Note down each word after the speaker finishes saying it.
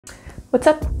What's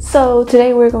up? So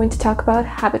today we're going to talk about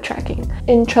habit tracking,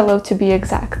 in Trello to be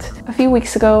exact. A few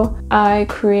weeks ago, I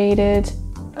created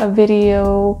a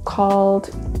video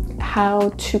called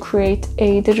How to Create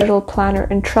a Digital Planner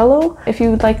in Trello. If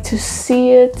you would like to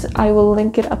see it, I will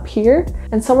link it up here.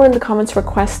 And someone in the comments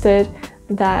requested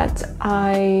that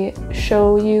I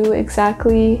show you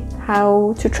exactly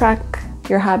how to track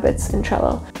your habits in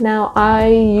Trello. Now, I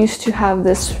used to have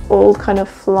this old kind of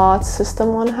flawed system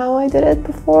on how I did it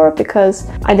before because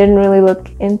I didn't really look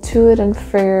into it and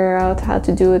figure out how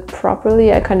to do it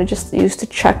properly. I kind of just used the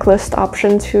checklist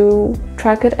option to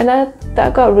track it, and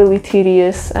that got really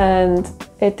tedious and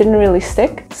it didn't really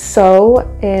stick. So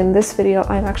in this video,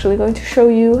 I'm actually going to show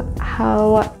you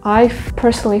how I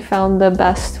personally found the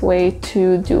best way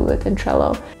to do it in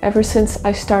Trello. Ever since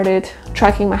I started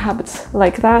tracking my habits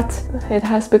like that, it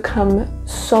has become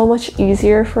so much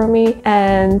easier for me,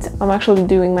 and I'm actually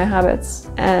doing my habits.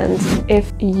 And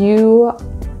if you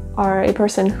are a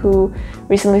person who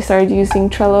recently started using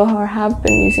Trello or have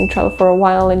been using Trello for a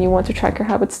while and you want to track your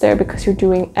habits there because you're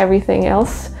doing everything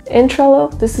else in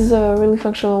Trello, this is a really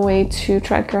functional way to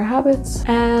track your habits.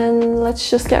 And let's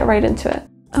just get right into it.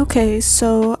 Okay,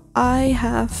 so I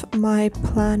have my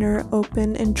planner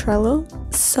open in Trello.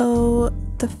 So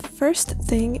the first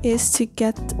thing is to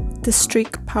get the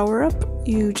streak power up.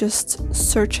 You just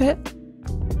search it.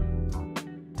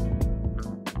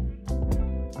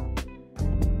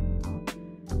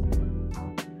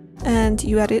 And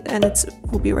you add it and it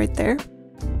will be right there.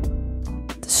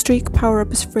 The streak power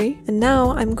up is free. And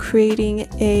now I'm creating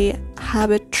a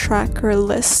habit tracker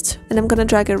list and I'm gonna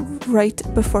drag it right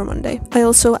before Monday. I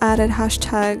also added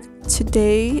hashtag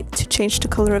today to change the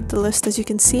color of the list. As you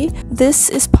can see, this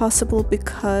is possible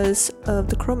because of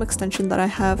the Chrome extension that I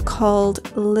have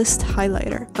called List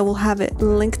Highlighter. I will have it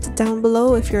linked down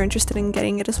below if you're interested in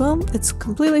getting it as well. It's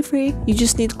completely free. You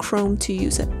just need Chrome to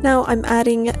use it. Now I'm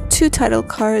adding two title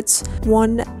cards.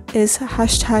 One is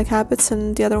hashtag habits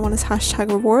and the other one is hashtag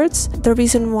rewards. The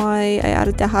reason why I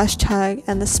added the hashtag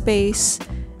and the space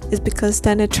is because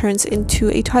then it turns into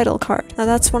a title card. Now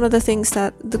that's one of the things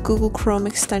that the Google Chrome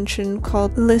extension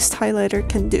called List Highlighter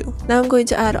can do. Now I'm going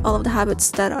to add all of the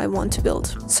habits that I want to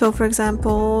build. So for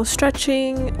example,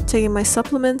 stretching, taking my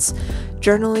supplements,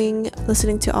 journaling,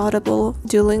 listening to Audible,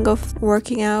 Duolingo,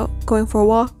 working out, going for a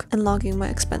walk, and logging my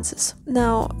expenses.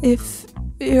 Now, if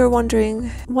you're wondering,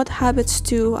 what habits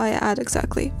do I add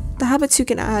exactly? The habits you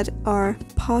can add are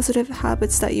positive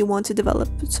habits that you want to develop.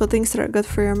 So things that are good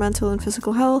for your mental and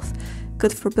physical health,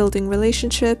 good for building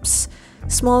relationships,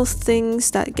 small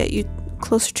things that get you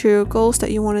closer to your goals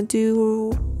that you want to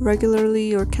do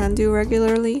regularly or can do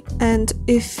regularly. And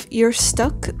if you're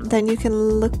stuck, then you can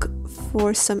look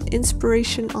for some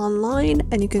inspiration online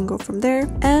and you can go from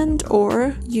there, and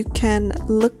or you can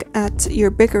look at your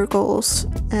bigger goals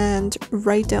and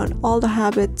write down all the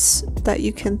habits that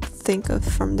you can think of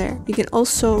from there. You can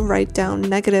also write down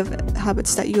negative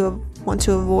habits that you want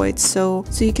to avoid, so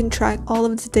you can track all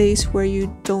of the days where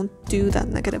you don't do that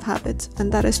negative habit,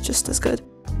 and that is just as good.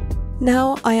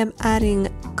 Now I am adding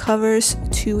covers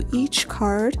to each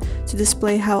card to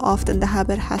display how often the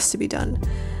habit has to be done.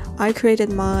 I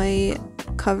created my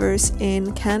covers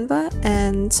in Canva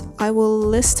and I will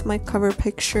list my cover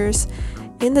pictures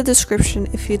in the description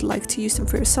if you'd like to use them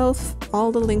for yourself.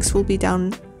 All the links will be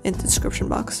down in the description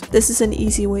box. This is an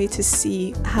easy way to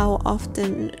see how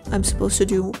often I'm supposed to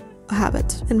do a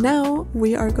habit. And now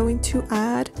we are going to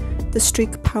add the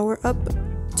streak power up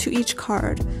to each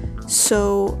card.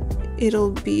 So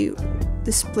it'll be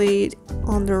displayed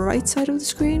on the right side of the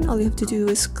screen. All you have to do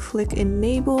is click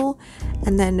enable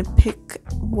and then pick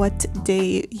what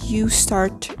day you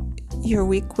start your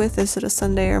week with. Is it a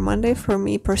Sunday or Monday? For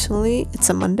me personally, it's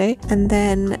a Monday. And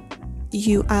then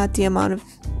you add the amount of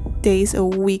days a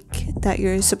week that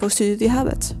you're supposed to do the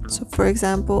habits. So for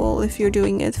example, if you're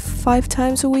doing it 5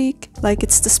 times a week, like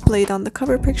it's displayed on the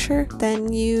cover picture,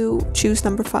 then you choose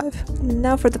number 5.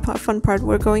 Now for the fun part,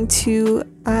 we're going to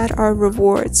add our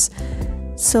rewards.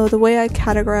 So the way I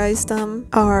categorize them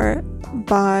are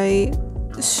by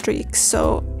streaks.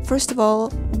 So first of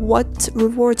all, what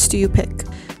rewards do you pick?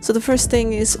 So the first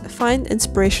thing is find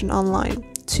inspiration online.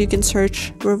 So you can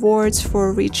search rewards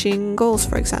for reaching goals,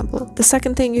 for example. The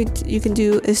second thing you can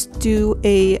do is do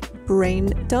a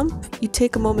brain dump. You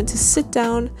take a moment to sit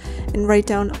down and write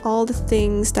down all the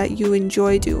things that you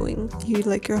enjoy doing. You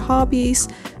like your hobbies,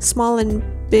 small and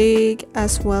big,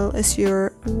 as well as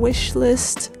your wish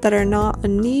list that are not a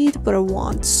need but a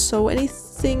want. So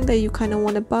anything that you kind of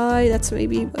want to buy that's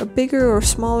maybe a bigger or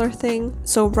smaller thing.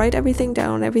 So write everything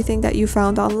down, everything that you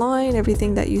found online,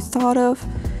 everything that you thought of.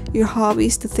 your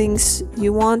hobbies, the things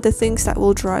you want, the things that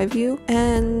will drive you.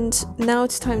 And now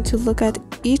it's time to look at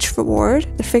each reward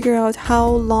and figure out how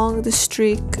long the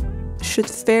streak should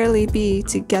fairly be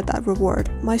to get that reward.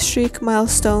 My streak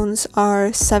milestones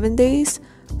are 7 days,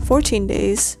 14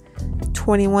 days,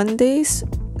 21 days,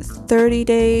 30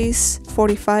 days,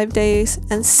 45 days,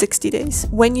 and 60 days.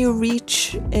 When you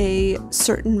reach a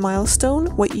certain milestone,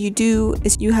 what you do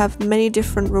is you have many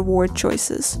different reward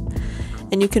choices,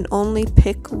 and you can only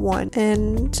pick one.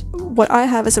 And what I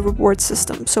have is a reward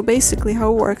system. So basically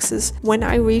how it works is when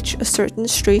I reach a certain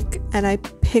streak and I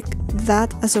pick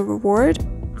that as a reward,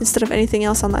 instead of anything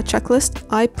else on that checklist,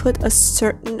 I put a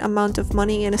certain amount of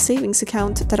money in a savings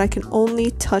account that I can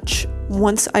only touch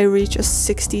once I reach a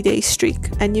 60-day streak.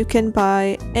 And you can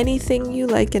buy anything you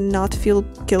like and not feel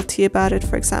guilty about it.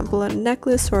 For example, a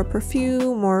necklace or a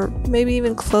perfume or maybe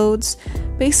even clothes.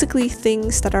 Basically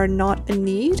things that are not a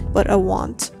need but a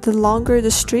want. The longer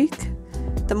the streak,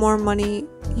 the more money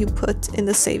you put in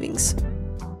the savings.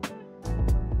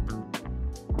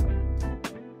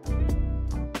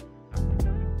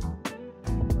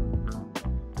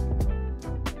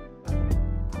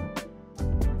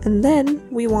 And then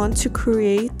we want to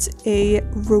create a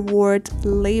reward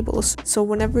label. So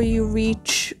whenever you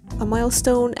reach a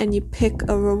milestone and you pick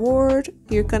a reward,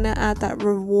 you're gonna add that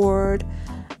reward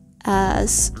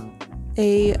as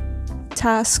a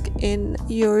task in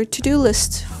your to-do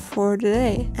list for the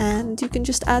day, and you can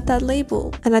just add that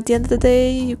label, and at the end of the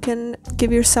day you can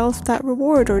give yourself that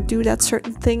reward or do that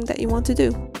certain thing that you want to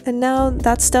do. And now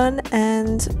that's done,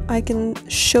 and I can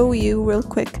show you real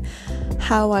quick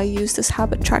how I use this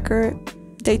habit tracker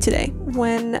day to day.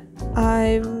 When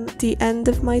I'm the end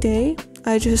of my day,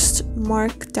 I just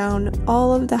mark down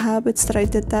all of the habits that I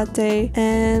did that day,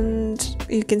 and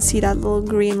you can see that little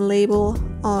green label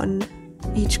on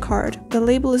each card. The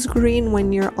label is green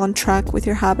when you're on track with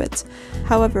your habits.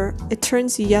 However, it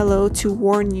turns yellow to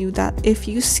warn you that if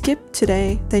you skip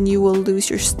today, then you will lose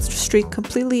your streak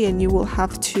completely and you will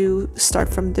have to start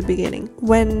from the beginning.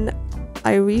 When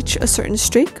I reach a certain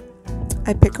streak,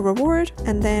 I pick a reward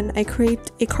and then I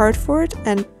create a card for it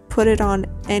and put it on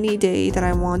any day that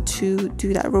I want to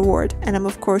do that reward. And I'm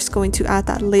of course going to add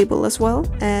that label as well.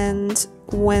 And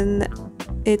when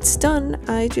it's done,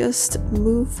 I just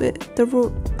move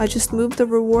the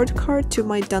reward card to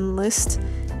my done list,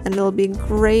 and it'll be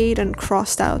grayed and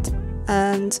crossed out.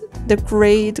 And the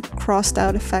grayed crossed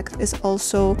out effect is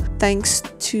also thanks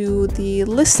to the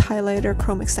list highlighter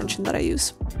Chrome extension that I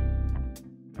use.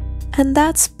 And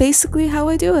that's basically how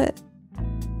I do it.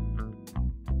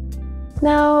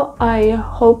 Now, I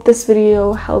hope this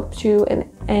video helped you in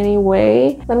any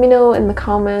way. Let me know in the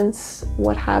comments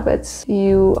what habits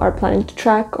you are planning to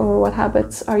track or what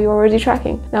habits are you already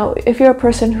tracking. Now, if you're a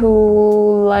person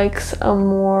who likes a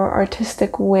more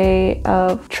artistic way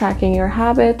of tracking your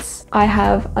habits, I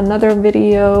have another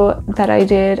video that I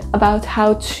did about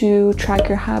how to track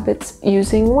your habits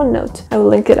using OneNote. I will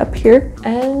link it up here.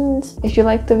 And if you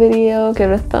liked the video, give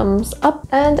it a thumbs up,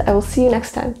 and I will see you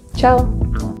next time.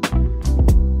 Ciao!